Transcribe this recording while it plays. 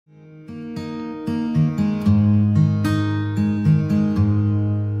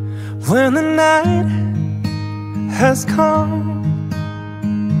When the night has come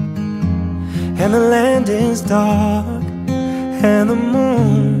and the land is dark and the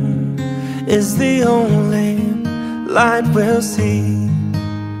moon is the only light we'll see.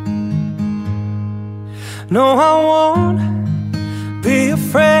 No, I won't be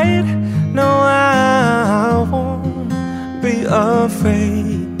afraid. No, I won't be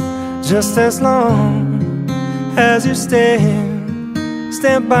afraid. Just as long as you stand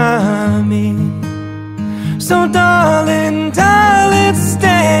by me. So darling, darling,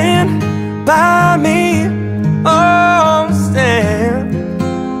 stand by me. Oh, stand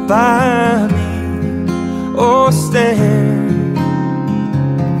by me. Oh,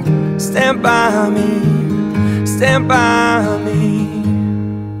 stand by me. Stand by me.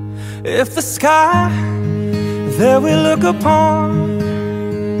 If the sky that we look upon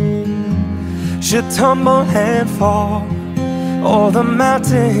should tumble and fall, or the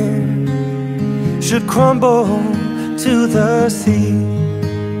mountain should crumble to the sea,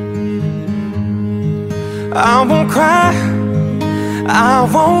 I won't cry, I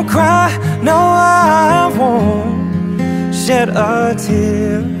won't cry. No, I won't shed a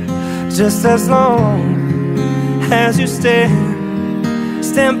tear. Just as long as you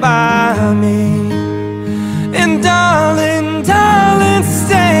stand by me. And darling, darling,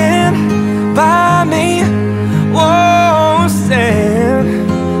 stand by me. Whoa, stand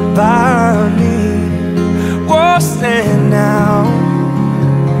by me. Whoa, stand now.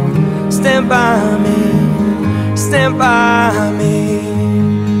 Stand by me. Stand by me.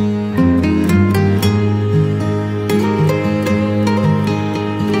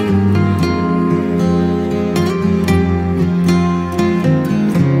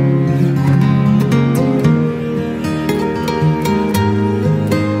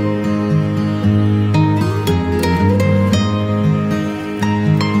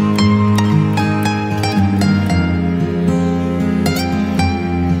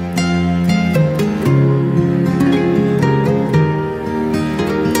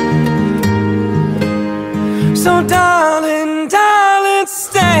 So darling, darling,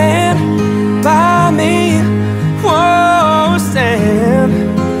 stand by me. Whoa, stand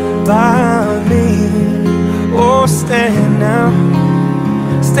by me. Oh, stand now.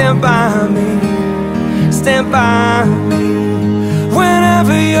 Stand by me. Stand by me.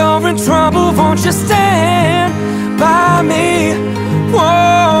 Whenever you're in trouble, won't you stand by me?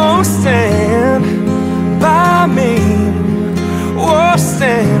 Whoa, stand by me. Oh,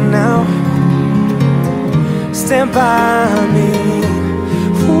 stand now. Stand by me.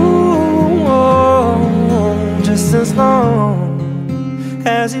 Ooh, just as long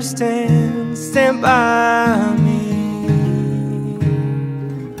as you stand by me.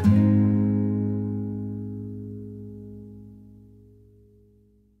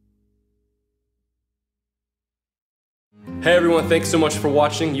 Hey everyone, thanks so much for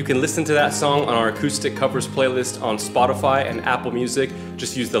watching. You can listen to that song on our Acoustic Covers playlist on Spotify and Apple Music.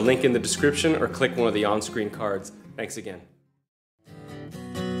 Just use the link in the description or click one of the on-screen cards. Thanks again.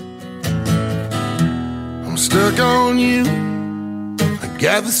 I'm stuck on you. I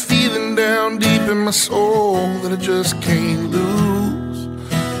got this feeling down deep in my soul that I just can't lose.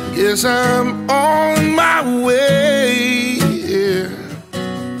 Guess I'm on my way, yeah.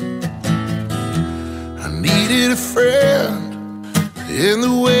 Needed a friend, and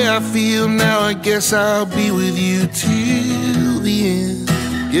the way I feel now, I guess I'll be with you till the end.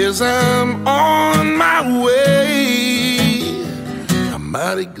 Guess I'm on my way. I'm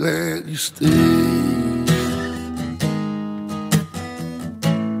mighty glad you stayed.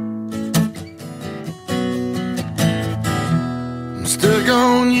 I'm stuck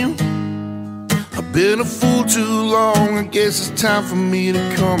on you. I've been a fool too long. I guess it's time for me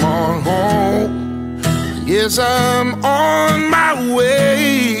to come on home. Yes, I'm on my way,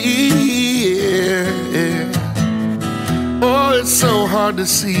 yeah. Oh, it's so hard to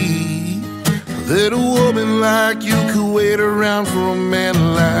see that a woman like you could wait around for a man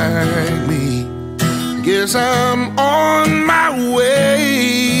like me. Guess I'm on my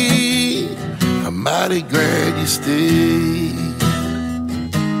way. I'm mighty glad you stayed.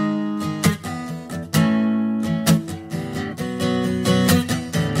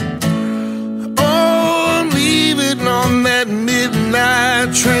 On that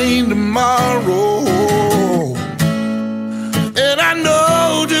midnight train tomorrow, and I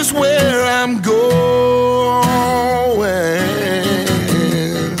know just where I'm going.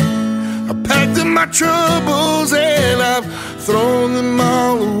 I packed up my troubles and I've thrown them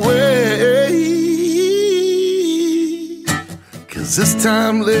all away. 'Cause this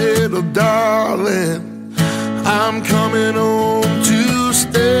time, little darling, I'm coming home to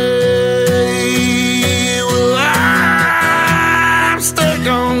stay.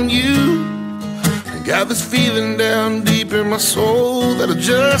 this feeling down deep in my soul that I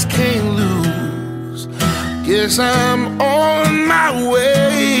just can't lose. Guess I'm on my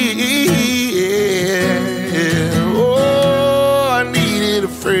way. Oh, I needed a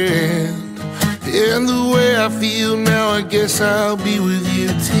friend, and the way I feel now, I guess I'll be with you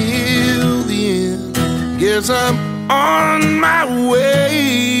till the end. Guess I'm on my way.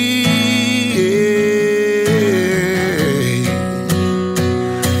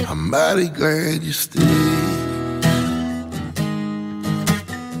 I'm mighty glad you stayed.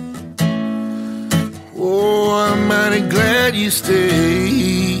 Oh, I'm mighty glad you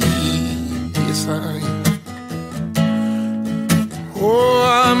stayed. Yes, I am. Oh,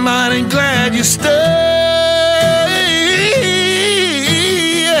 I'm mighty glad you stayed.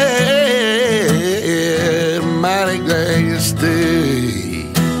 I'm mighty glad you stayed.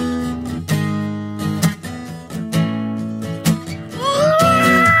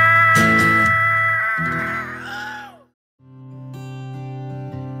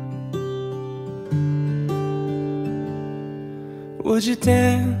 Would you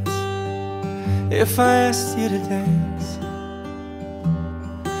dance if I asked you to dance?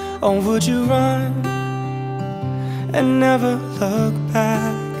 Or would you run and never look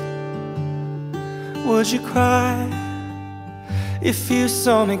back? Would you cry if you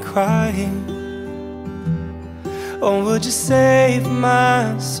saw me crying? Or would you save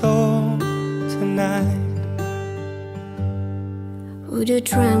my soul tonight? Would you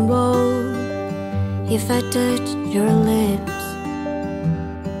tremble if I touched your lips?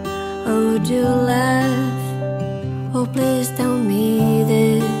 Or would you laugh? Oh, please tell me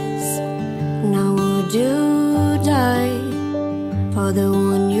this. Now would you die for the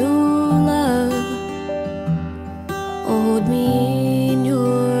one you love? Or hold me in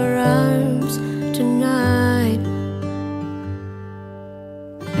your arms tonight?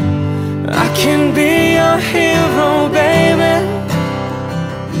 I can be your hero, baby.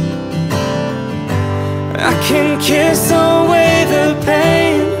 I can kiss away the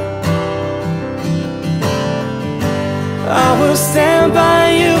pain. I will stand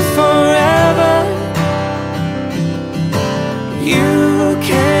by you forever. You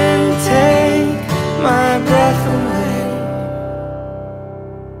can take my breath away.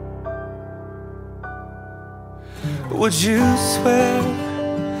 Would you swear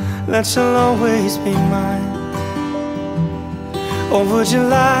that you'll always be mine? Or would you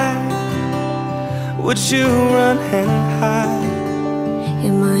lie? Would you run and hide?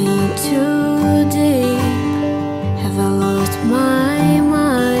 Am I in too deep? Have I lost my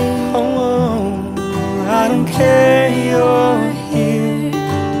mind? Oh, I don't care, you're here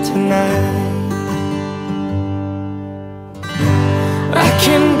tonight. I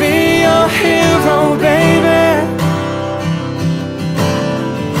can be your hero, baby.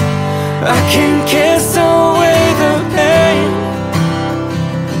 I can kiss away the pain.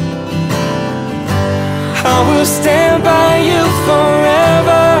 I will stand by you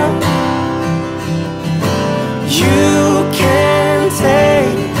forever. You can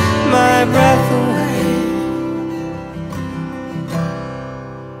take my breath away.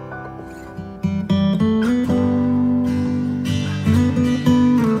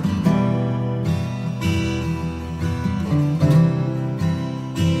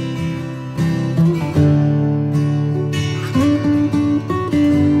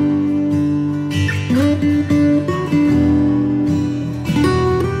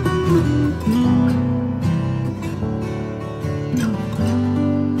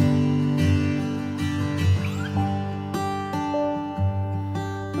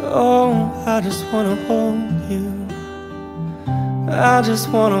 Oh, I just wanna hold you. I just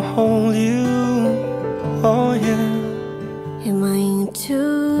wanna hold you. Oh yeah. Am I in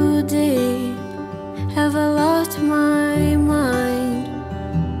too deep? Have I lost my mind?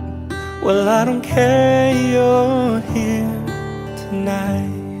 Well, I don't care, you're here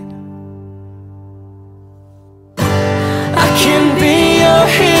tonight. I can be your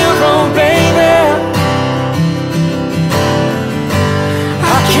hero, baby.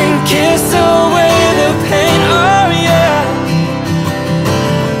 I can kiss away the pain, oh yeah.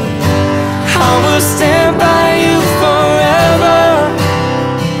 I will stand by you forever.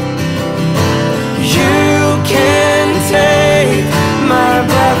 You can take my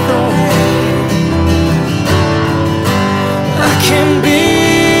breath away. I can be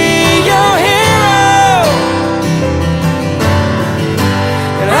your hero,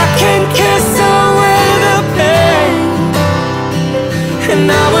 and I can kiss away the pain, and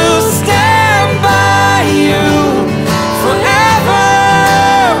I will stand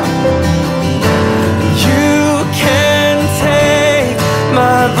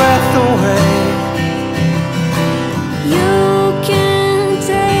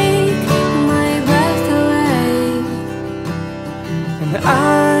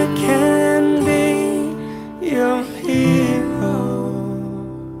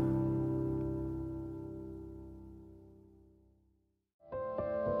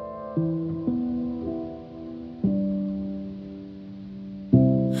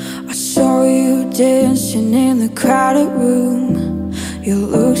I saw you dancing in the crowded room. You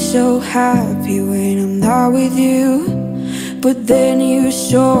look so happy when I'm not with you. But then you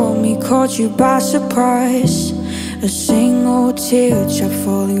saw me, caught you by surprise. A single teardrop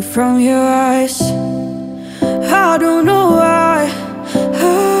falling from your eyes. I don't know why I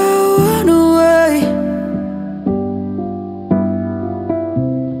run away.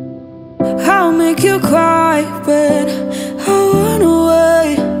 I'll make you cry when I run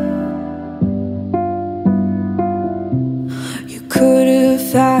away. You could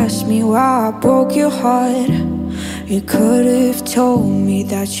have asked me why I broke your heart. You could have told me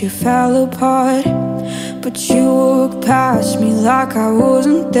that you fell apart. But you walked past me like I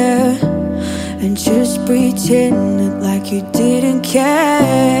wasn't there, and just pretended like you didn't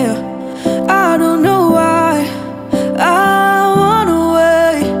care. I don't know why I run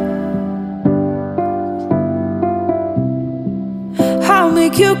away. I'll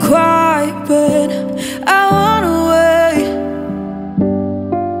make you cry, but I run away.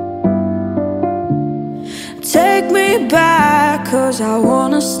 Take me back, 'cause I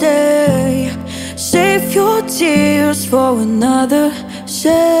wanna stay. Save your tears for another.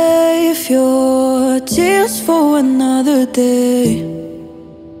 Save your tears for another day.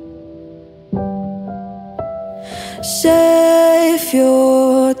 Save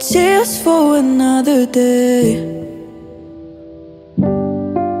your tears for another day.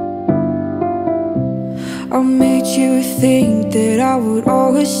 I made you think that I would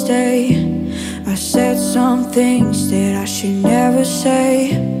always stay. I said some things that I should never say.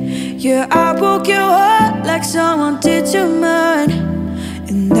 Yeah, I broke your heart like someone did to mine.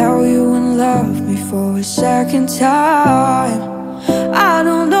 And now you won't love me for a second time. I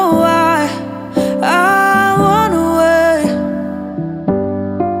don't know why I run away.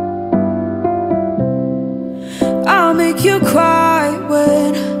 I'll make you cry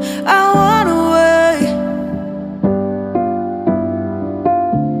when I run away.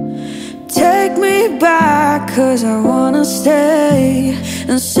 Take me back, 'cause I wanna stay.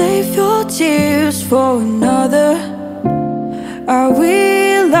 And save your tears for another. I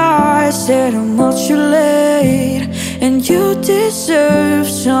realize that I'm much too late, and you deserve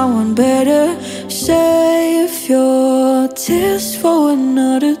someone better. Save your tears for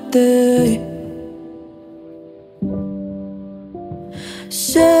another day.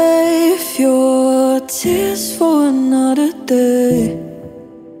 Save your tears for another day.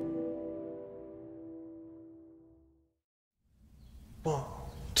 One,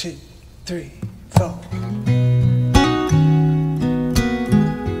 two, three, four.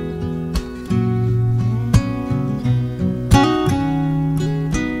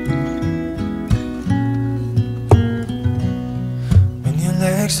 When your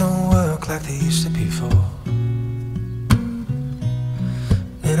legs don't work like they used to before,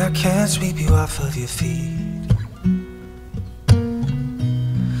 and I can't sweep you off of your feet,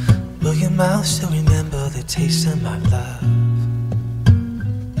 will your mouth still remember the taste of my love?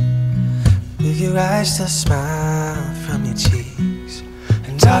 Will your eyes still smile from your cheeks?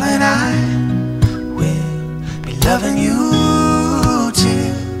 And darling, I will be loving you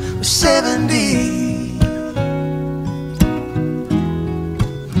till we're 70.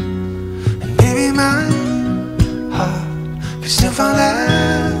 And maybe my heart can still fall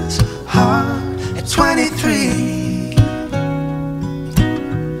as hard at 23.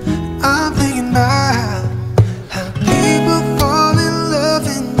 I'm thinking about how people fall in love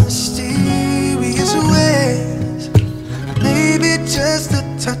in mysterious ways. Maybe just a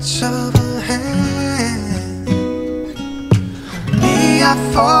touch of a hand. Me, I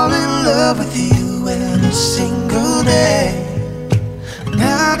fall in love with you every single day. And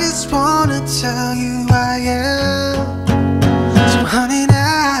I just wanna tell you I am. So honey,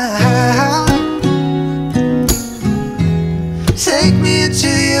 now take me into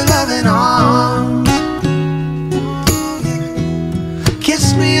your loving arms. Kiss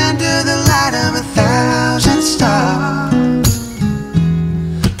me under the light of 1,000 stars.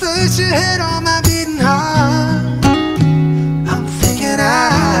 Put your head on my beating heart. I'm thinking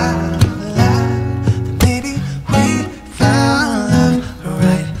out loud that maybe we found love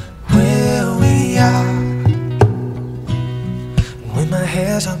right where we are. And when my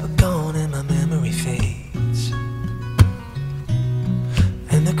hair's all but gone and my memory fades,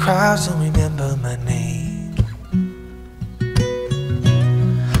 and the crowds don't remember my name,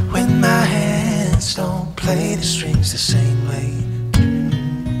 when my hands don't play the strings the same way,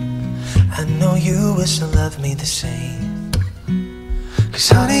 I know you will still love me the same. 'Cause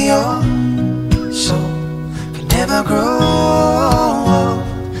honey, your soul can never grow old.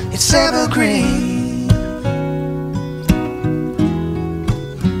 It's it's evergreen.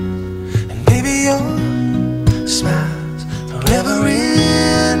 And baby, your smile's forever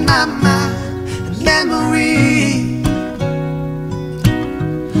in my mind and memory.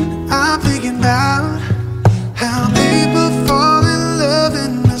 I'm thinking about how people fall in love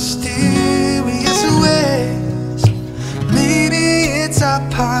in mysterious ways. Maybe it's a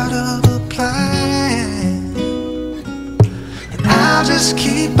part of a plan, and I'll just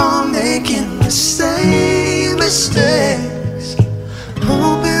keep on making the same mistakes,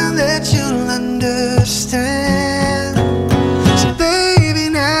 hoping that you'll understand. So baby,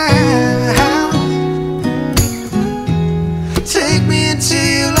 now take me into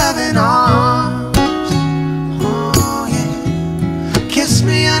your loving arms. Oh yeah, kiss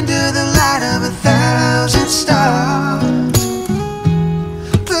me under the light of 1,000 stars.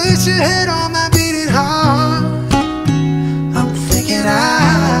 Place your head on my beating heart. I'm thinking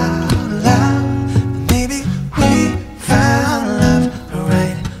out loud, maybe we found love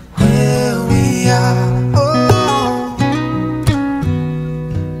right where we are. Oh.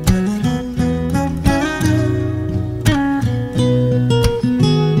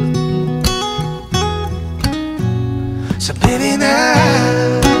 So baby,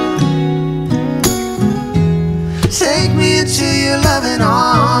 now take me into your loving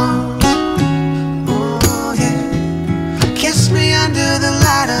arms. Oh yeah, kiss me under the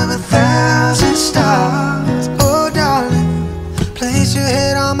light of 1,000 stars. Oh darling, place your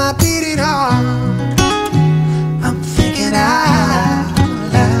head on my beating heart. I'm thinking out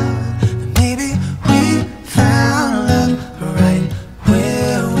loud that maybe we found love right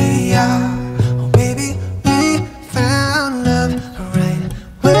where we are. Oh baby, we found love right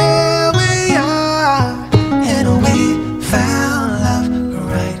where we are. And we found love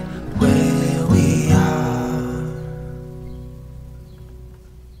right where we are.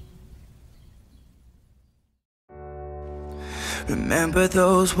 Remember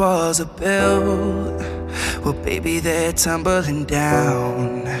those walls are built? Well, baby, they're tumbling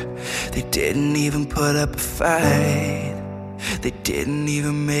down. They didn't even put up a fight. They didn't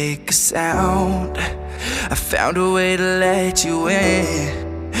even make a sound. I found a way to let you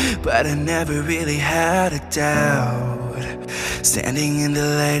in, but I never really had a doubt. Standing in the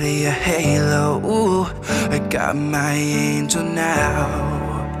light of your halo, ooh, I got my angel now.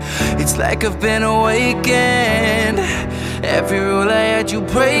 It's like I've been awakened. Every rule I had you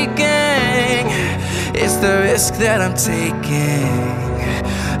breaking, it's the risk that I'm taking.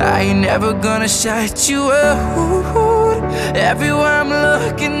 I ain't never gonna shut you out. Everywhere I'm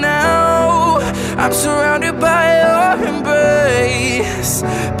looking now, I'm surrounded by your embrace.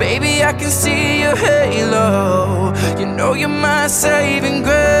 Baby, I can see your halo. You know you're my saving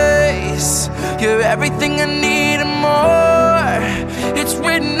grace. You're everything I need and more. It's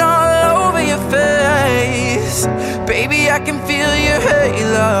written all over your face. Baby, I can feel your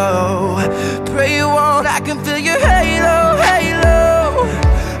halo. Pray you won't, I can feel your halo, halo.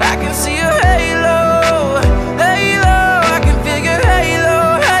 I can see your halo, halo. I can feel your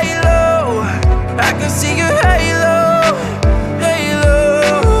halo, halo. I can see your halo, halo.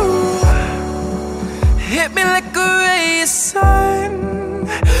 Hit me like a ray of sun,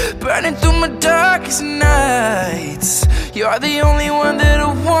 burning through my darkest nights. You're the only one that I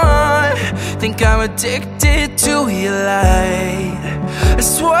want. Think I'm addicted to your light. I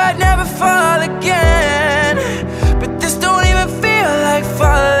swore I'd never fall again, but this don't even feel like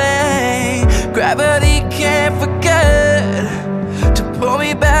falling. Gravity can't forget to pull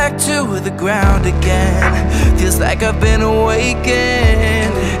me back to the ground again. Feels like I've been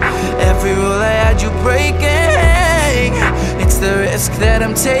awakened. Every rule I had you breaking, it's the risk that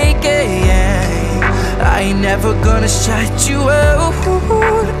I'm taking. I ain't never gonna shut you out.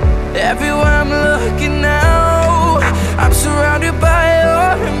 Everywhere I'm looking now, I'm surrounded by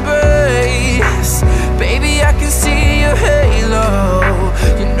your embrace. Baby, I can see your halo.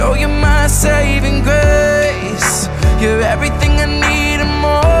 You know you're my saving grace. You're everything I need and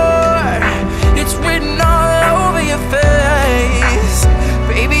more. It's written all over your face.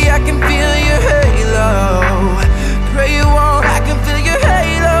 Baby, I can feel your halo. Pray you won't, I can feel your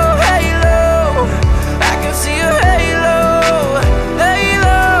halo, halo. I can see your halo,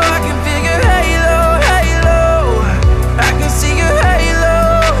 halo. I can feel your halo, halo. I can see your halo,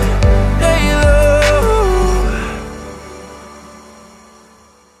 halo.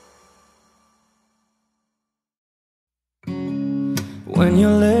 When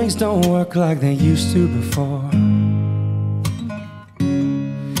your legs don't work like they used to before,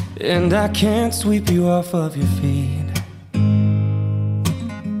 and I can't sweep you off of your feet,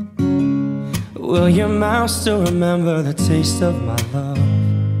 will your mouth still remember the taste of my love?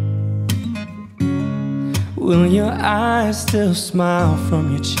 will your eyes still smile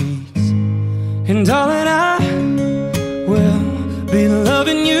from your cheeks? And darling, I will be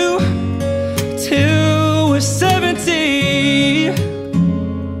loving you till we're 70.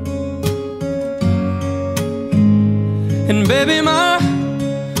 And baby, my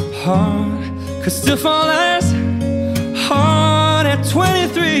heart could still fall as hard at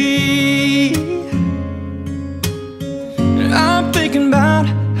 23. And I'm thinking about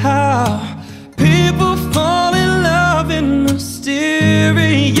how people fall in love in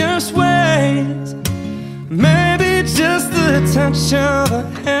mysterious ways. Maybe just the touch of a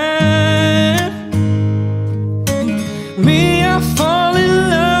hand. Me, I fall in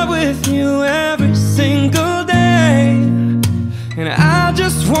love with you every single day. And I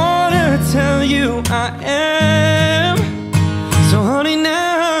just wanna tell you I am. So honey,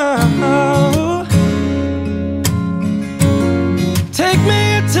 now take me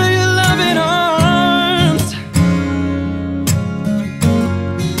into your loving arms.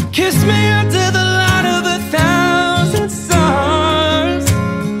 Kiss me under the light of 1,000 stars.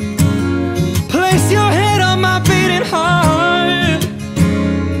 Place your head on my beating heart.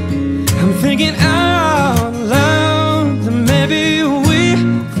 I'm thinking out loud that maybe we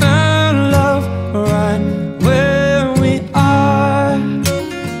found love right where we are.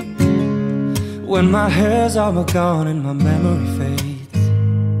 When my hair's all gone and my memory fades,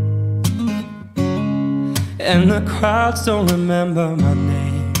 and the crowds don't remember my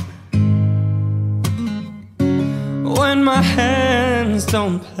name, when my hands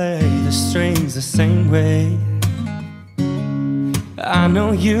don't play the strings the same way, I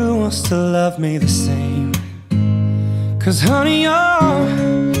know you will still love me the same. 'Cause honey,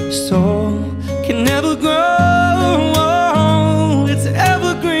 your soul can never grow, it's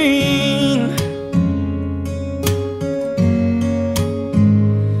evergreen.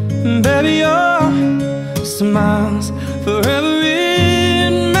 Baby, your smile's forever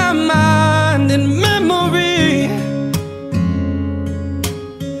in my mind and memory.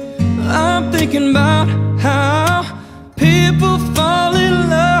 I'm thinking about how people fall in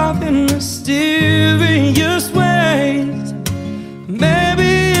love in mysterious ways.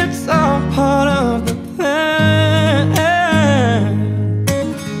 Maybe it's all part of the plan.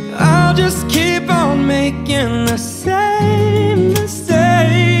 I'll just keep on making the same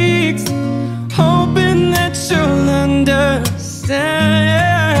mistakes, hoping that you'll understand.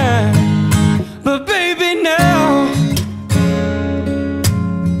 But baby, now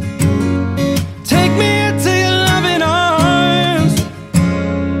take me into your loving arms.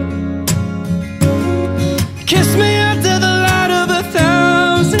 Kiss me under the light of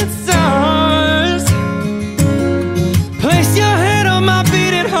 1,000 stars. Place your head on my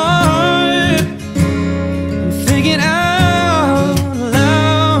beating heart. I'm thinking out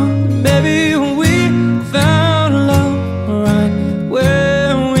loud, baby, we found love right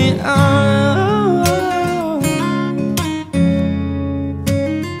where we are.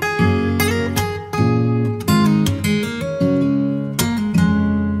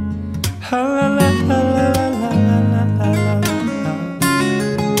 La la la la la la la la la.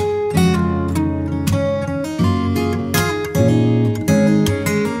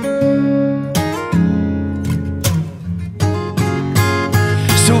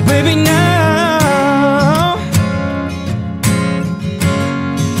 So baby, now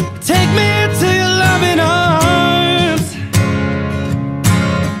take me into your loving arms.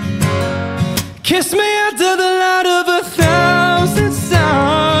 Kiss me under the light of 1,000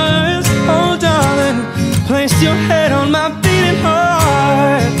 stars. Oh darling, place your head on my beating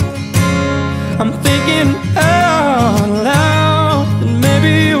heart. I'm thinking out loud that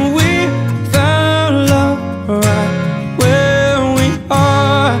maybe we found love right where we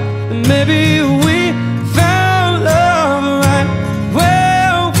are. And maybe we found love right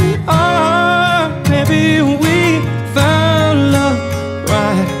where we are. Maybe we found love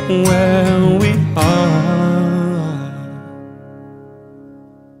right where we are.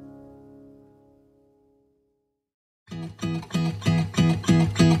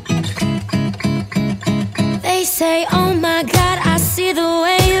 They say, oh my God, I see the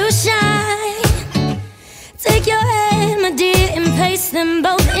way you shine. Take your hand, my dear, and place them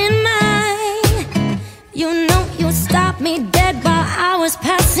both in mine. You know you stopped me dead while I was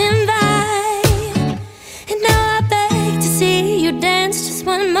passing by. And now I beg to see you dance just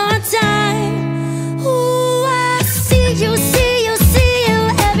one more time. Ooh, I see you, see you, see you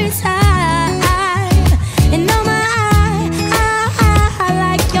every time. And oh my, I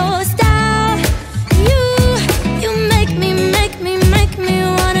like your style. You make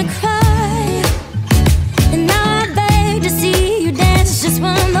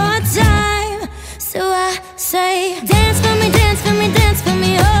say, dance for me, dance for me, dance for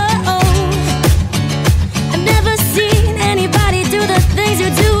me, oh, oh. I've never seen anybody do the things you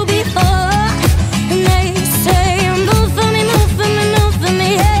do before. And they say, move for me, move for me, move for me,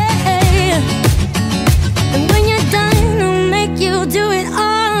 yeah. And when you're done, I'll make you do it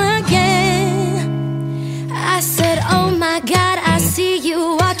all again. I said, oh my God, I see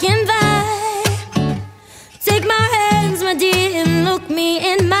you walking by. Take my hands, my dear, and look me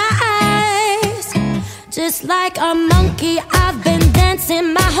in my eyes. Just like a monkey, I've been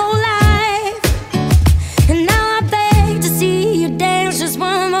dancing my whole life. And now I beg to see you dance just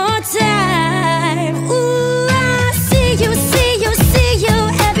one more time. Ooh, I see you, see you, see you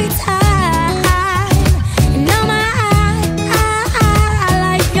every time. And now my I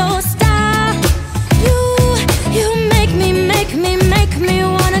like your style. You make me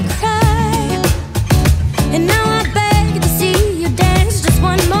wanna cry. And now I beg to see you dance just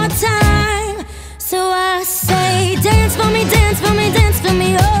one more time. So I say, dance for me, dance for me, dance for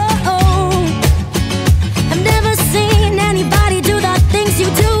me, oh, oh. I've never seen anybody do the things you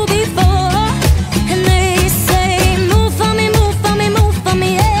do before. And they say, move for me, move for me, move for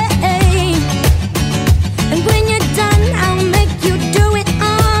me, yeah. And when you're done, I'll make you do it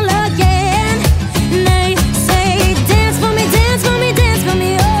all again. And they say, dance for me, dance for me, dance for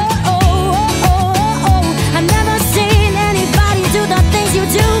me, oh, oh, oh, oh, oh. I've never seen anybody do the things you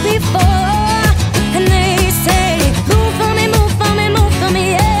do before. And they say, move for me, move for me, move for me,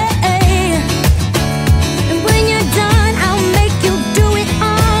 yeah. And when you're done, I'll make you do it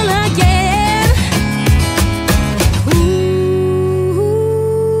all again. Ooh,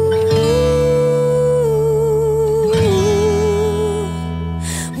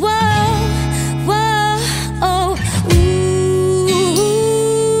 whoa, whoa, oh,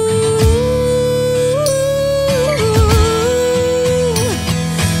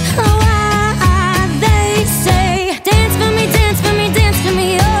 they say, dance for me, dance for me, dance for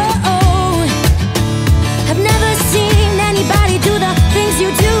me, oh, oh. I've never seen anybody do the things you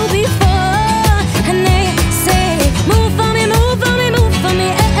do before. And they say, move for me, move for me, move for me,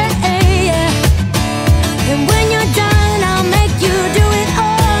 yeah. And when you're done, I'll make you do it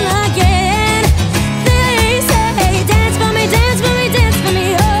all again. They say, dance for me, dance for me, dance for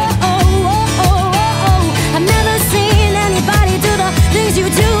me, oh, oh, oh, oh, oh. I've never seen anybody do the things you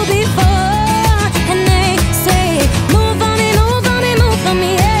do before. And they say, move for me, move for me, move for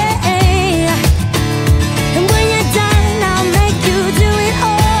me, yeah. And when you're done, I'll make you do it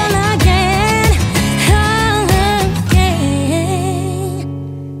all again, all again.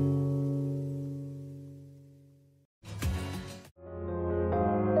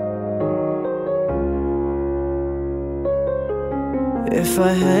 If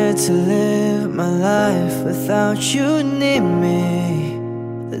I had to live my life without you near me,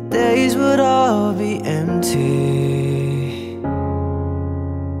 the days would all be empty.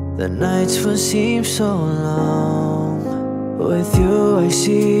 The nights would seem so long. With you I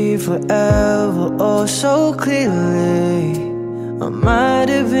see forever oh so clearly. I might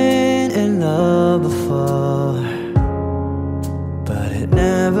have been in love before, but it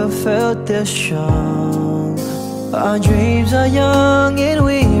never felt this strong. Our dreams are young and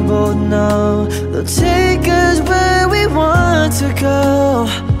we both know they'll take us where we want to go.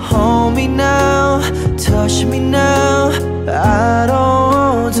 Hold me now, touch me now. I don't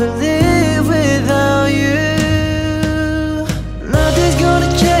want to live without you. Nothing's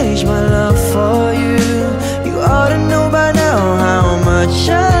gonna change my love for you. You ought to know by now how much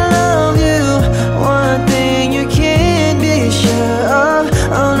I love you. One thing you can be sure of,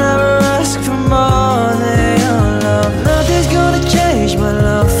 I'll never ask for more than your love. Nothing's gonna change my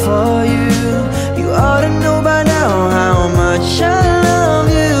love for you. You ought to know by now how much I love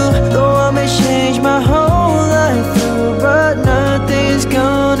you. Though I may change my whole life through, but nothing's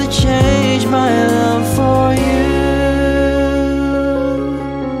gonna change my love for you.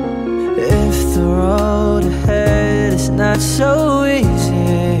 If the road ahead is not so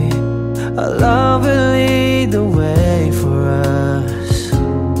easy, our love will lead the way for us.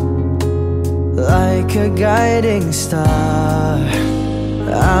 Like a guiding star,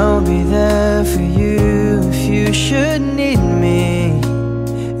 I'll be there for you if you should need me.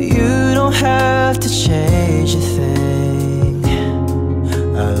 You don't have to change a thing.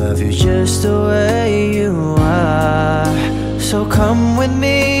 I love you just the way you are. So come with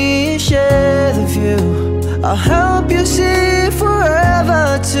me and share the view. I'll help you see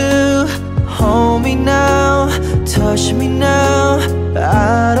forever too. Hold me now, touch me now.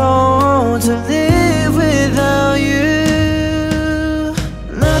 I don't want to live without you.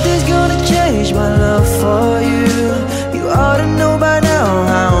 Nothing's gonna change my love for you. You ought to know by now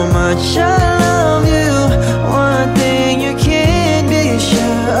how much I love you.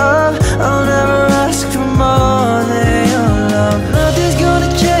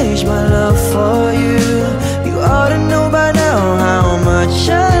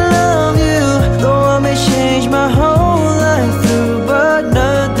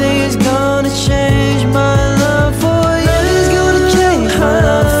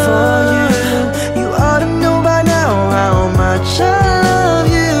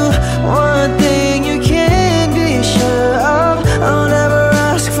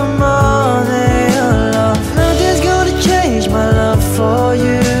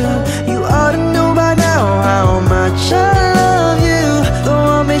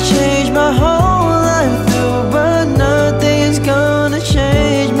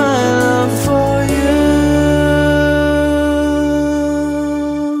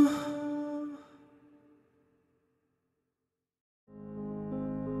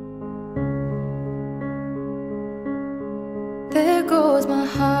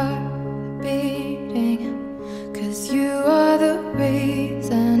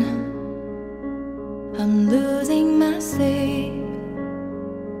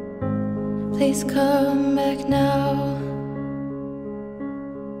 please come back now.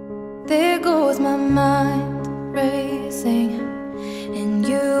 There goes my mind racing, and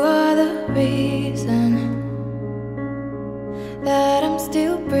you are the reason that I'm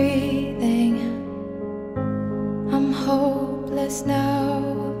still breathing. I'm hopeless now.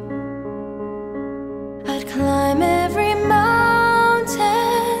 I'd climb every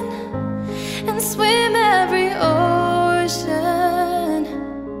mountain and swim every ocean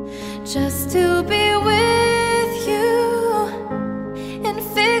just to be with you and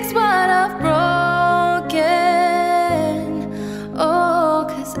fix what I've broken. Oh,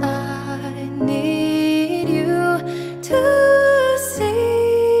 'cause I need you to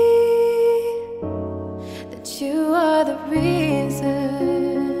you are the reason.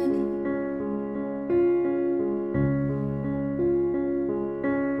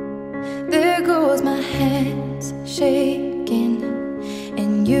 There goes my hands shaking,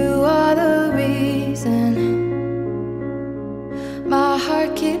 and you are the reason. My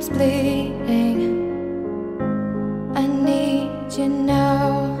heart keeps bleeding. I need you now.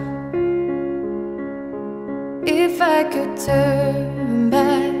 If I could turn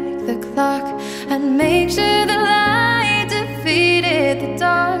back the clock and make sure the light defeated the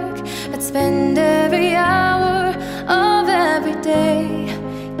dark, I'd spend every hour of every day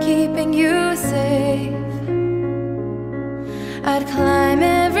keeping you safe. I'd climb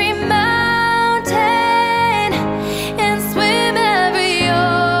every mountain and swim every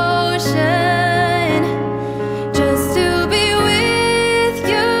ocean just to be with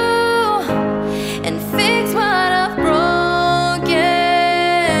you and fix what I've broken.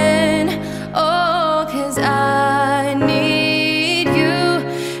 Oh, 'cause I need you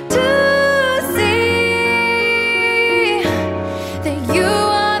to see that you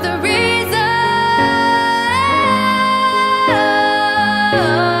are the reason.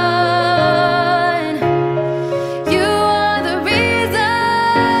 You are the reason.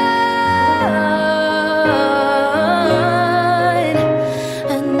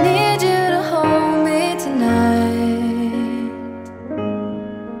 I need you to hold me tonight.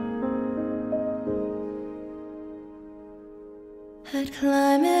 I'd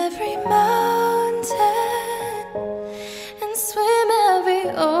climb every mountain and swim every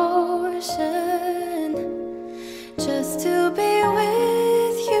ocean just to be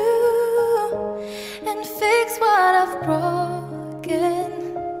with you and fix what I've broken.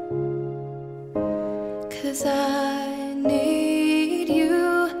 'Cause I need you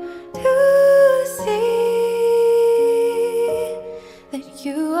to see that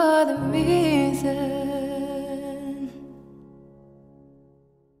you are the reason.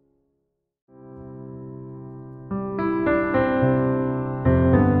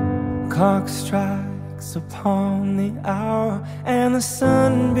 Clock strikes upon the hour and the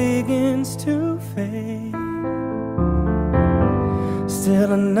sun begins to fade.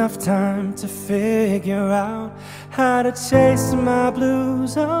 Still enough time to figure out how to chase my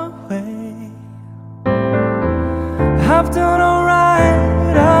blues away. I've done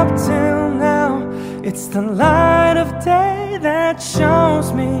alright up till now. It's the light of day that shows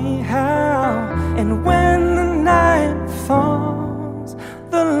me how. And when the night falls,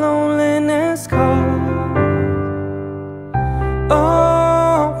 the loneliness calls.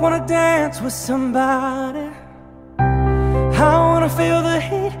 Oh, I wanna dance with somebody. I wanna feel the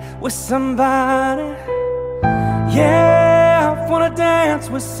heat with somebody. Yeah, I wanna dance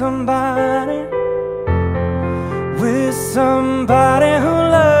with somebody. With somebody who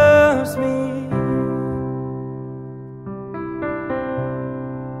loves me.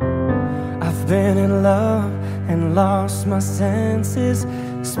 I've been in love and lost my senses,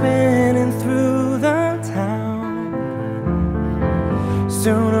 spinning through the town.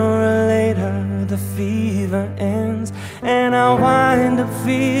 Sooner or later the fever ends and I wind up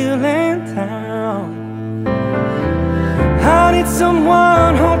feeling down. I need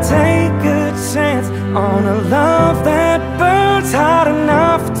someone who'll take a chance on a love that burns hot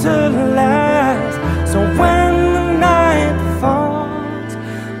enough to last. So when the night falls,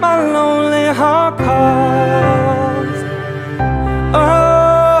 my lonely heart calls.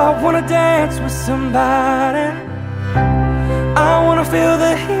 Oh, I wanna dance with somebody. I wanna feel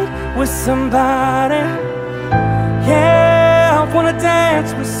the heat with somebody. Yeah, I wanna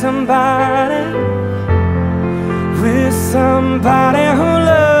dance with somebody. With somebody who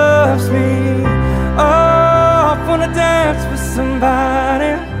loves me. Oh, I wanna dance with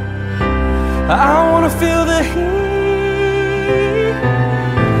somebody. I wanna feel the heat.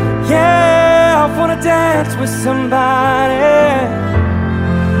 Yeah, I wanna dance with somebody.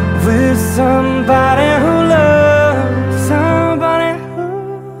 With somebody who loves.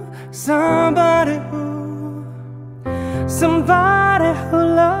 somebody who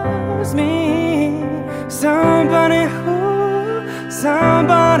loves me, somebody who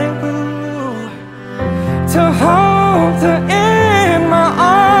to hold her in my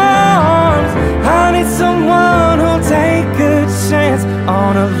arms. I need someone who'll take a chance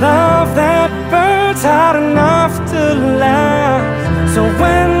on a love that burns hot enough to last. So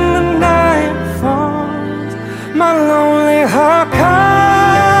when the night falls, my lonely heart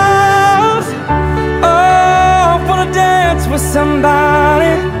calls. Oh, I wanna dance with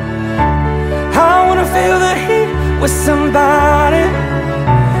somebody. I wanna feel the heat with somebody.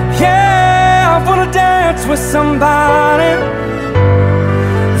 Yeah, I wanna dance with somebody.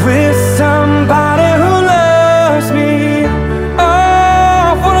 With somebody who loves me. Oh,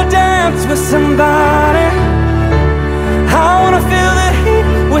 I wanna dance with somebody. I wanna feel the heat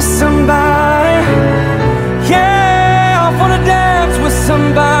with somebody. Yeah, I wanna dance with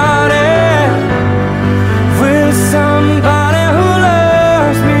somebody. With somebody who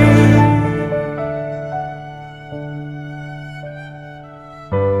loves me.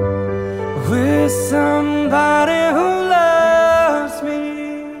 With somebody who loves me.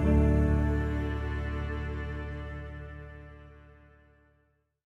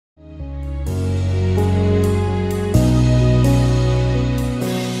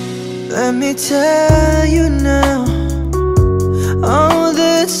 Let me tell you now all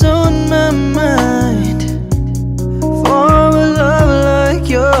that's on my mind. For a love like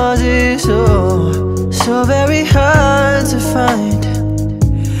yours is so very hard to find.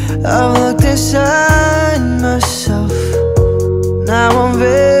 I've looked inside myself, now I'm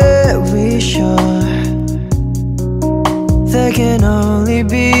very sure there can only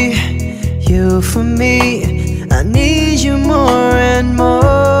be you for me. I need you more and more.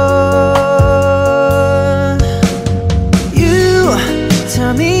 You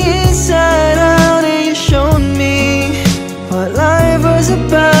turned me inside out and you showed me what life was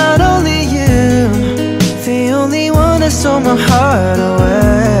about. Only you, the only one that stole my heart away.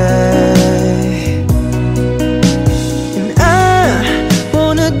 And I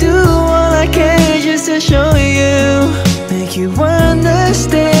wanna do all I can just to show you, make you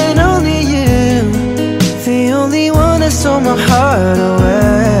understand. Only you, the only one that stole my heart away.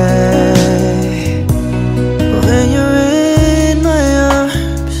 When you're in my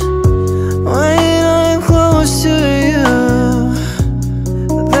arms, when I'm close to you,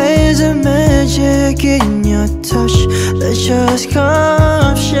 there's a magic in your touch that just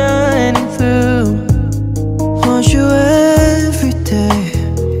comes shining through. Want you every day,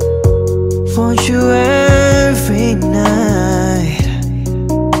 want you every night.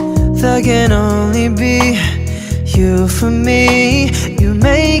 That can only be you for me. You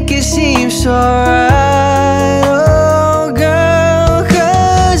make it seem so right, oh girl.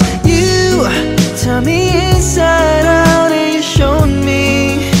 'Cause you turned me inside out and you showed me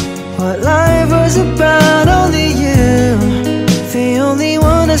what life was about. Only you, the only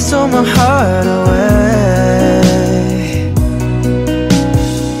one that stole my heart away.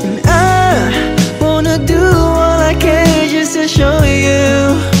 And I wanna do all I can just to show you,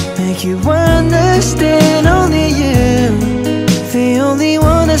 make you understand. Only you, the only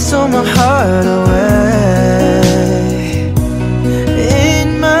one that stole my heart away. In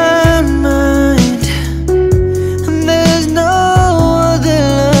my mind, there's no other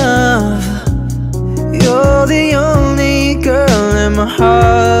love. You're the only girl in my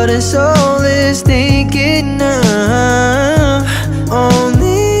heart, and soul is thinking of.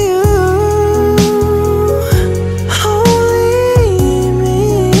 Only you, only me.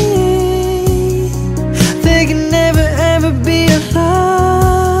 There can never ever be a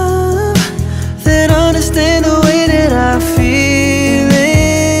love that understands the way that I feel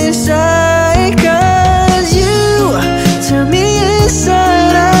inside. 'Cause you turned me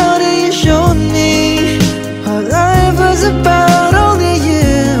inside out and you showed me what life was about. Only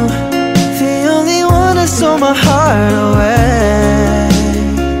you, the only one that stole my heart away.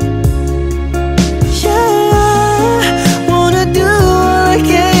 Yeah, wanna do all I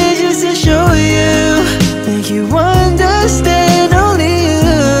can just to show you, make you understand. Only you,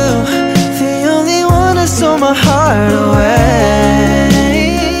 the only one that stole my heart away.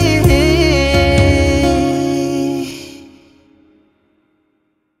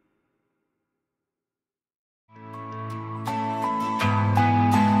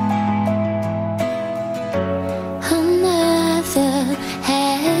 Another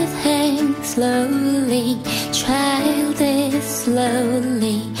head hangs slowly, child is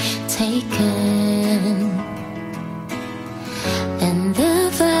slowly taken, and the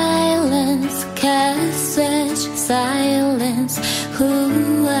violence casts such silence. Who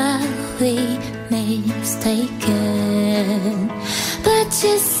while we mistaken. But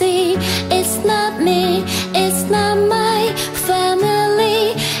you see, it's not me, it's not my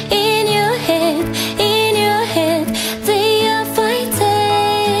family. In your head, they are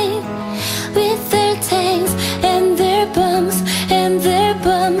fighting with their tanks and their bombs and their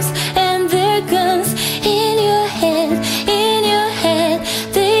bombs and their guns. In your head,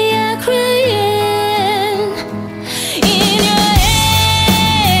 they are crying. In your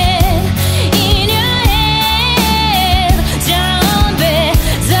head, zombie,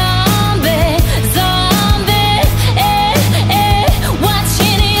 zombie, zombie, watch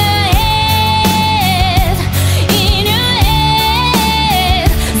in your head,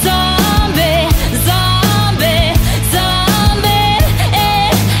 zombie, zombie, zombie,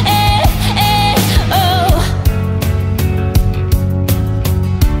 oh.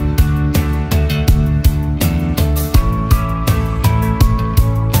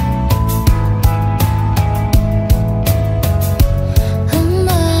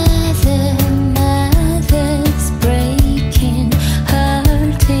 Mother's breaking,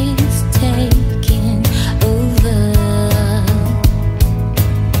 heart is taking over.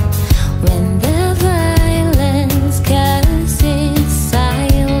 When the violence causes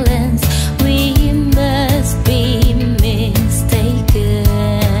silence, we must be mistaken.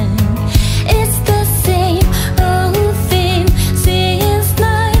 It's the same old theme since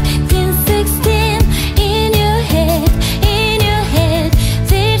 1916. In your head,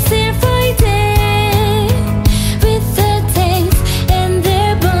 they're still fighting with their tanks and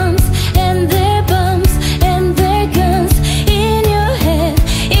their bombs and their bombs and their guns. In your head,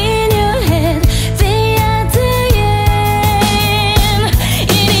 they are dying.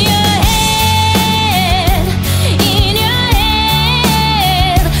 In your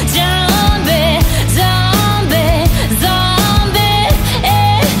head, zombie, zombie, zombie,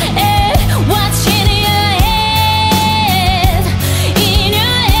 watch in your head,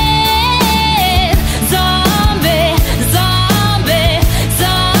 zombie, zombie,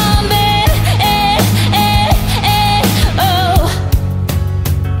 zombie, oh.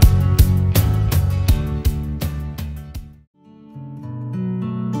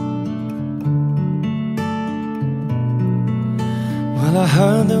 Well, I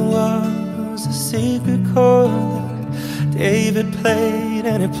heard there was a secret chord that David played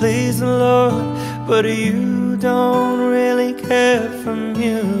and it pleased the Lord. But you don't really care for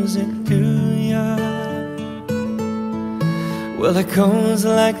music, do ya? Well, it goes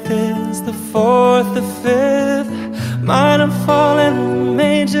like this: the fourth, the fifth, minor fall and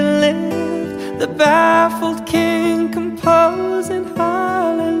major lift, the baffled king composing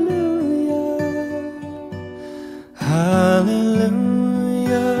hallelujah, hallelujah,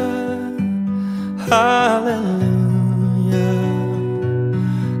 hallelujah,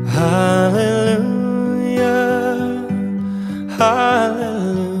 hallelujah, hallelujah.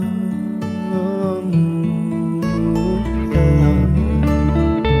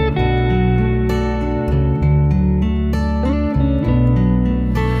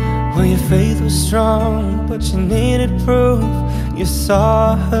 Well, your faith was strong, but you needed proof. You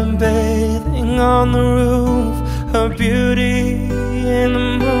saw her bathing on the roof. Her beauty in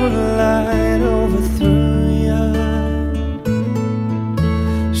the moonlight overthrew you.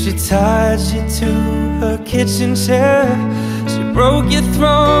 She tied you to her kitchen chair. She broke your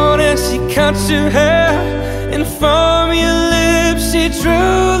throat and she cut your hair. And from your lips she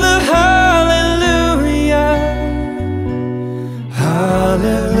drew the hallelujah,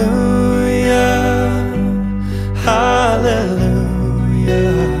 hallelujah,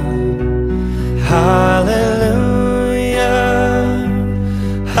 hallelujah, hallelujah,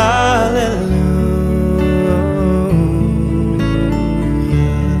 hallelujah.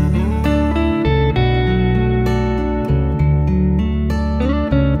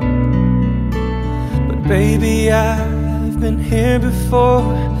 But baby, I've been here before.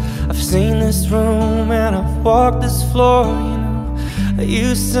 I've seen this room and I've walked this floor. You know, I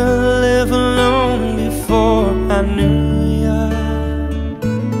used to live alone before I knew ya.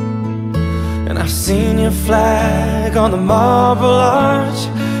 And I've seen your flag on the marble arch.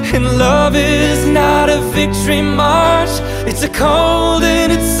 And love is not a victory march. It's a cold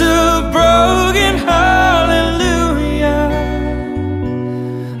and it's a broken hallelujah,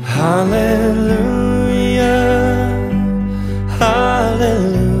 hallelujah,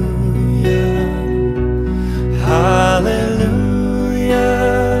 hallelujah, hallelujah,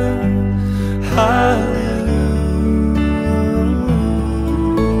 hallelujah.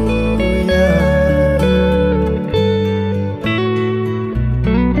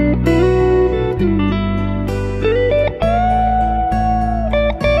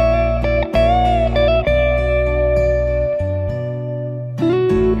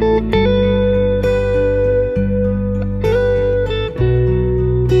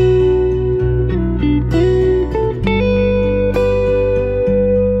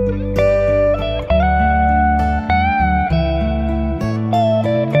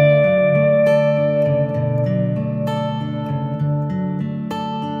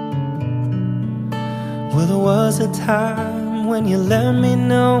 let me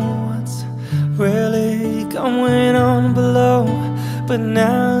know what's really going on below. But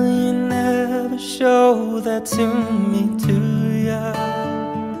now you never show that to me, do ya?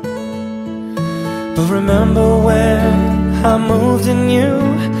 But remember when I moved in you,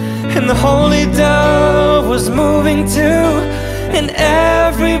 and the holy dove was moving too, and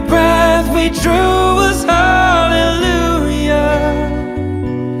every breath we drew was hallelujah,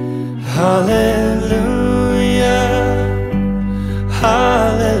 hallelujah,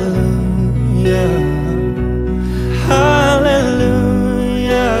 hallelujah, hallelujah,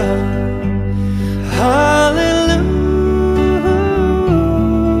 hallelujah.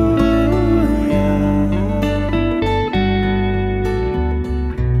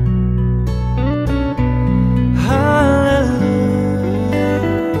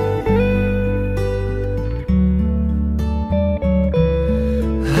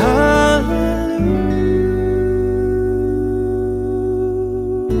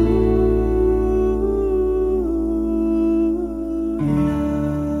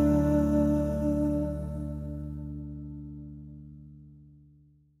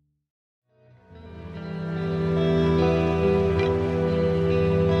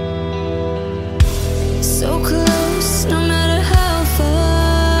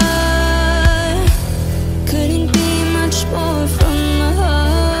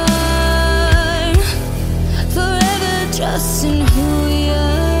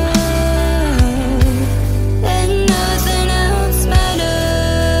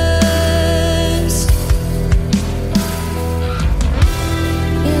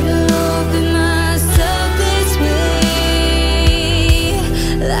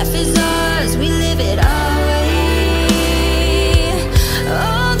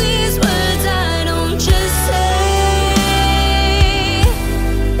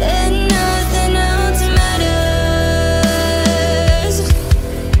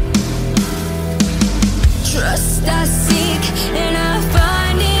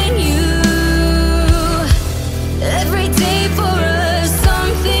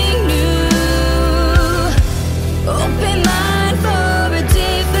 Open mind for a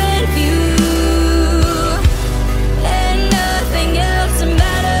different view.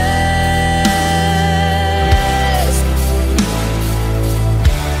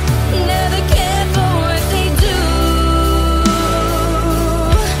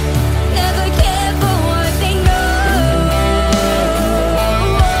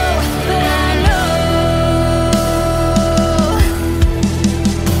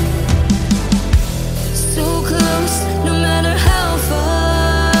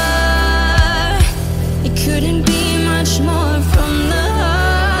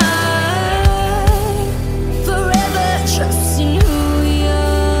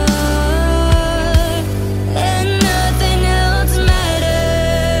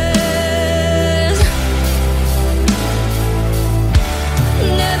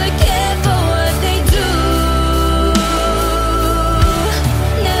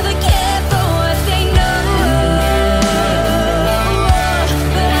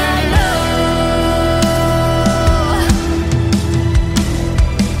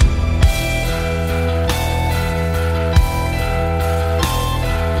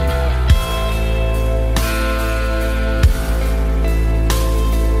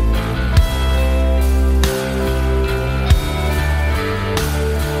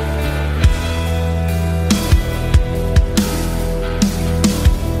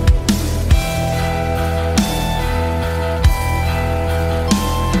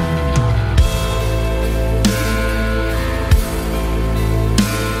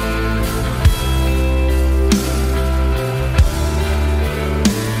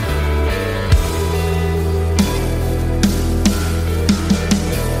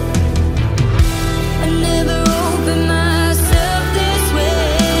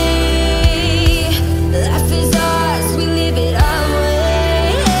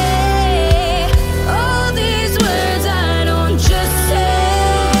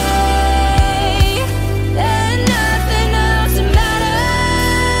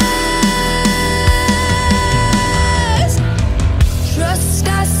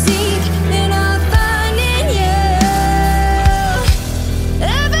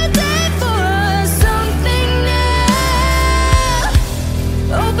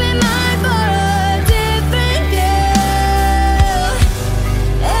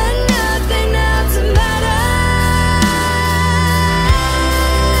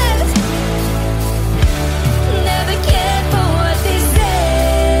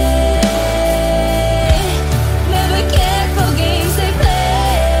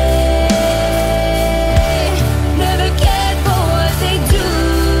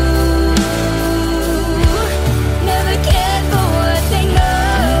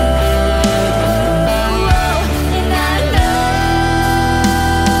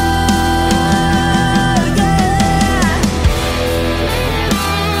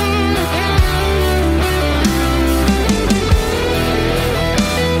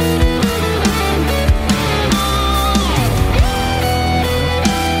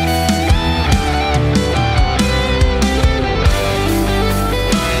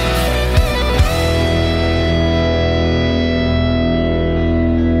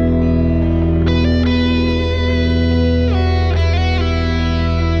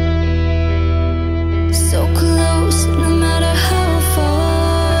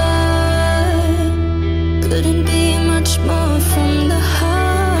 couldn't be much more from the heart.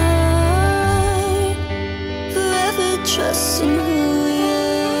 Forever trusting who we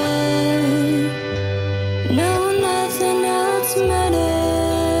are. No, nothing else matters.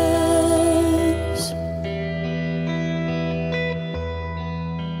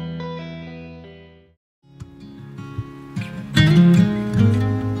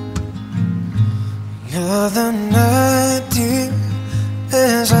 The other night, dear,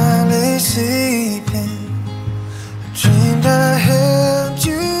 as I lay sleeping, I dreamed I held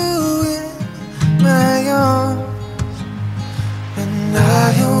you in my arms. When I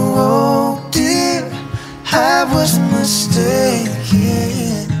awoke, dear, I was mistaken.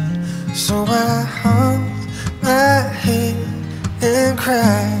 So I hung my head and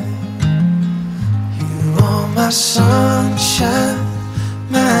cried. You are my sunshine,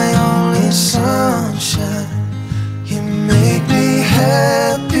 my only sunshine. You make me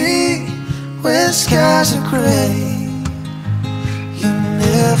happy when skies are gray. You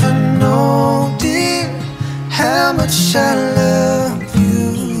never know, dear, how much I love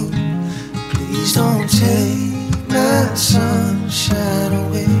you. Please don't take my sunshine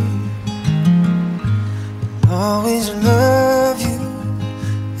away. I'll always love you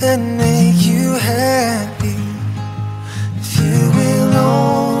and make you happy. If you will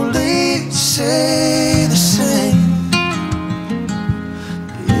only say the same.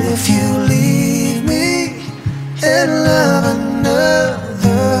 If you leave me and love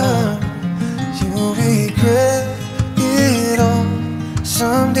another, you'll regret it all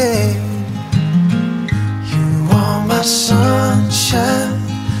someday. You are my sunshine,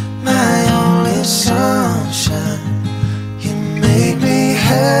 my only sunshine. You make me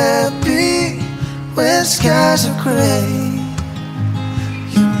happy when skies are gray.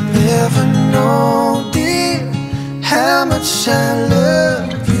 You never know, dear, how much I love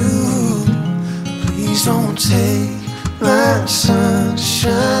you. Please don't take my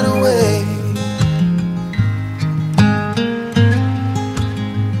sunshine away.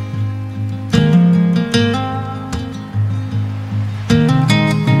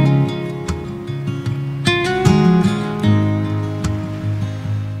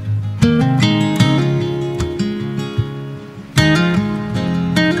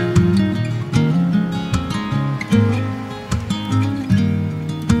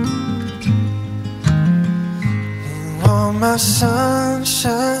 My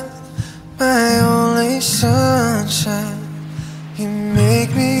sunshine, my only sunshine. You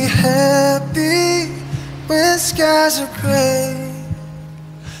make me happy when skies are gray.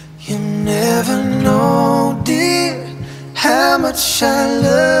 You never know, dear, how much I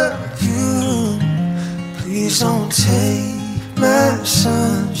love you. Please don't take my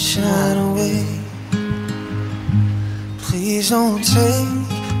sunshine away. Please don't take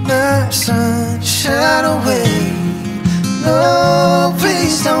my sunshine away. No,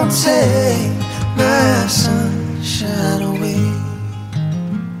 please don't take my sunshine away.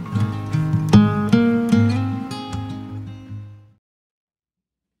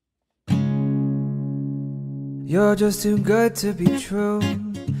 You're just too good to be true.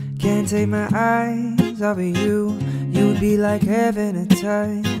 Can't take my eyes off of you. You'd be like heaven to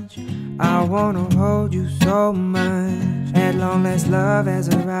touch. I wanna hold you so much. At long last love has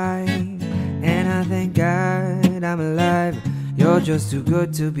arrived, and I thank God I'm alive. You're just too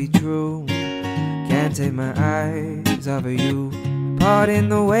good to be true. Can't take my eyes off of you. Pardon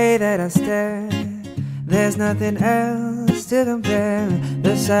the way that I stare. There's nothing else to compare.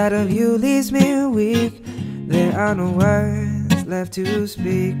 The sight of you leaves me weak. There are no words left to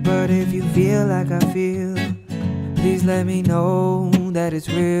speak. But if you feel like I feel, please let me know that it's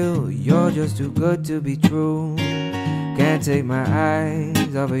real. You're just too good to be true. Can't take my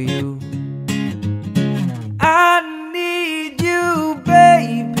eyes off of you. I need you,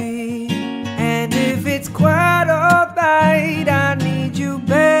 baby, and if it's quite alright, I need you,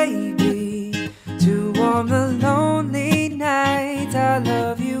 baby, to warm the lonely night. I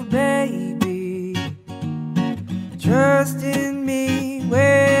love you, baby. Trust in me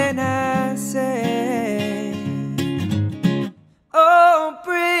when I say, oh,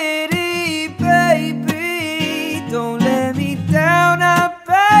 pretty baby, don't let me down, I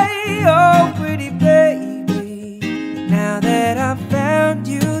pray. Oh, pretty baby, now that I found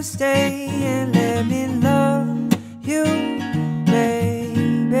you, stay and let me love you,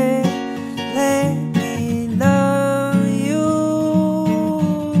 baby. Let me love you.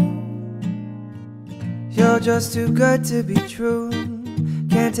 You're just too good to be true.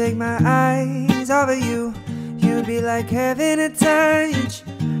 Can't take my eyes off of you. You'd be like heaven to touch.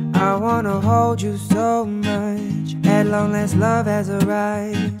 I wanna hold you so much. At long last love has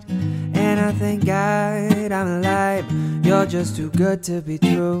arrived, and I thank God I'm alive. You're just too good to be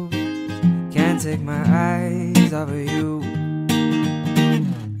true. Can't take my eyes off of you.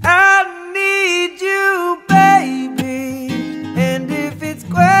 I need you, baby, and if it's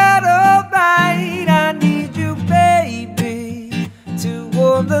quite alright, I need you, baby, to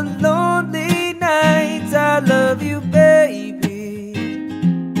warm the lonely nights. I love you, baby.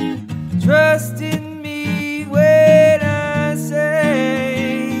 Trust in me when I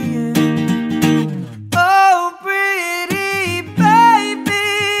say, oh, pretty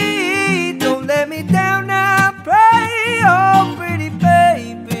baby, don't let me down, I pray. Oh, pretty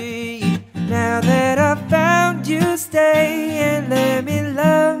baby, now that I found you, stay and let me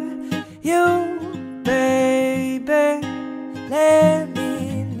love you, baby. Let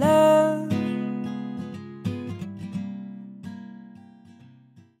me love.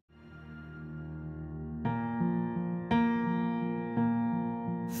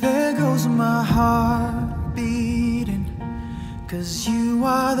 There goes my heart beating, 'cause you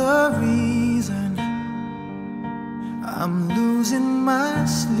are the reason I'm losing my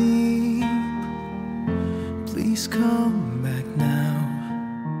sleep. Please come back now.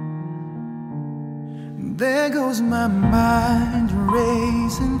 There goes my mind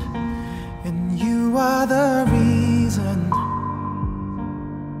racing, and you are the reason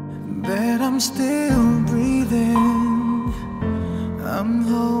that I'm still breathing. I'm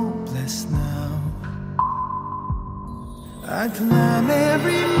hopeless now. I'd climb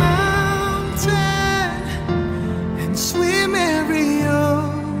every mountain and swim every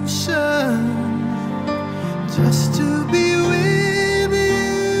ocean just to be with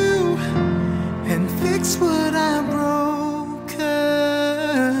you and fix what I've broken.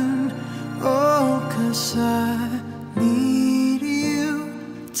 Oh, 'cause I need you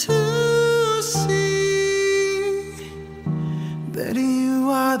to see that you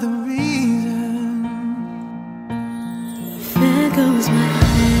are the reason. There goes my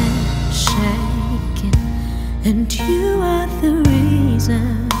head shaking, and you are the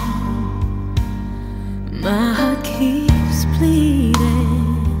reason. My heart keeps bleeding.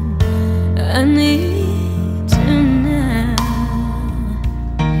 I need you now.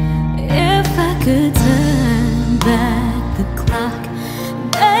 If I could turn back the clock,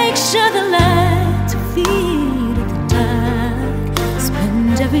 make sure the lights feed at the dark,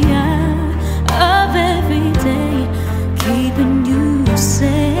 spend every hour of every day keeping you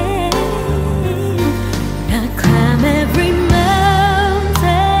safe. I'd climb every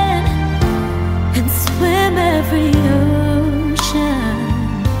mountain and swim every ocean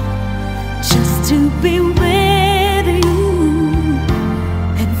just to be with you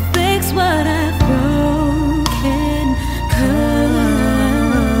and fix what I've broken.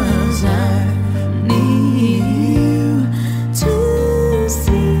 'Cause I need you to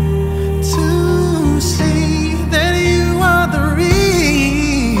see that you are the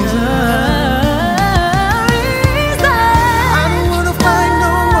reason. I don't wanna fight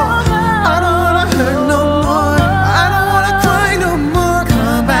no more. I don't wanna hurt no more. I don't wanna cry no more.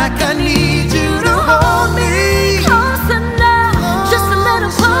 Come back, I need you to hold me. Closer now, just a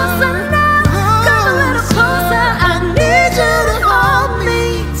little closer now. Come a little closer, I need you to hold me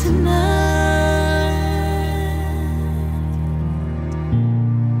tonight.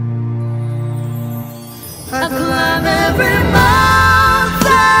 I climb every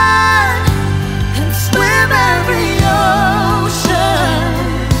mountain and swim every ocean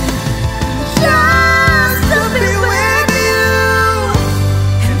just to be with you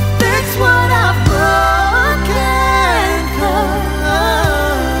and fix what I've broken.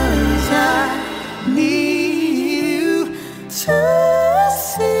 'Cause I need you to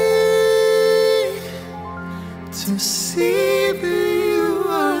see that you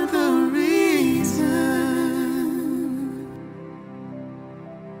are the reason.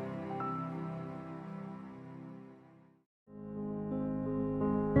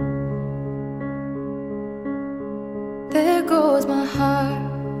 There goes my heart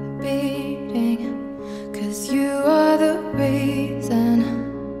beating, 'cause you are the reason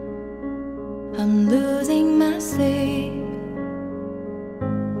I'm losing my sleep.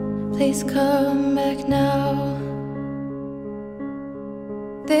 Please come back now.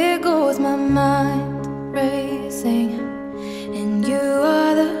 There goes my mind racing, and you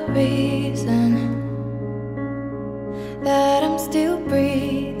are the reason that I'm still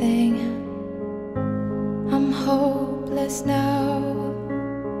breathing. I'm hopeless now.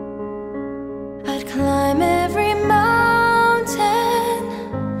 I'd climb every mountain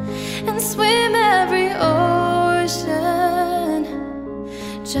and swim every ocean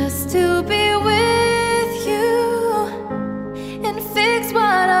just to be with you and fix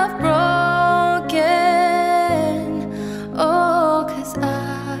what I've broken.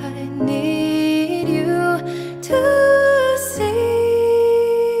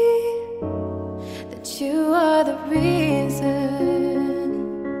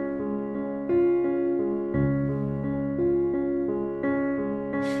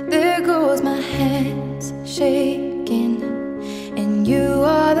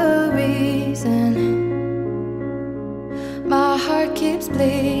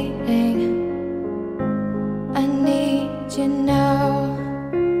 fleeting. I need you now.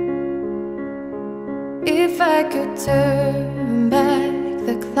 If I could turn back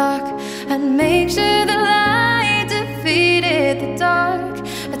the clock, I'd make sure the light defeated the dark.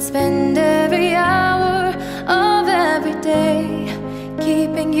 I'd spend every hour of every day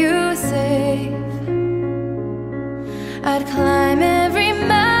keeping you safe. I'd climb every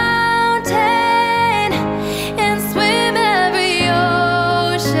mountain and swim every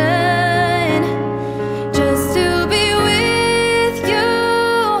ocean just to be with you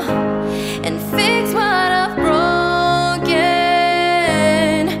and fix what I've broken.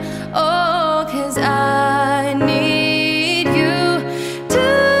 Oh, 'cause I need you to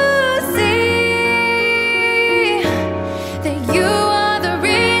see that you are the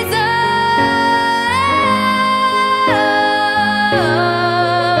reason.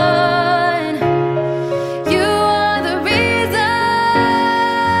 You are the reason.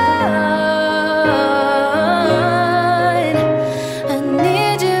 I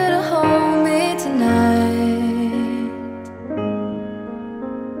need you to hold me tonight.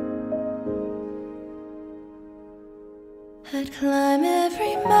 I'd climb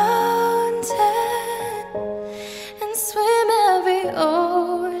every mountain and swim every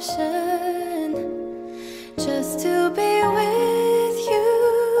ocean just to be with you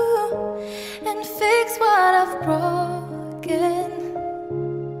and fix what I've broken.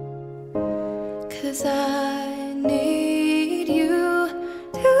 'Cause I need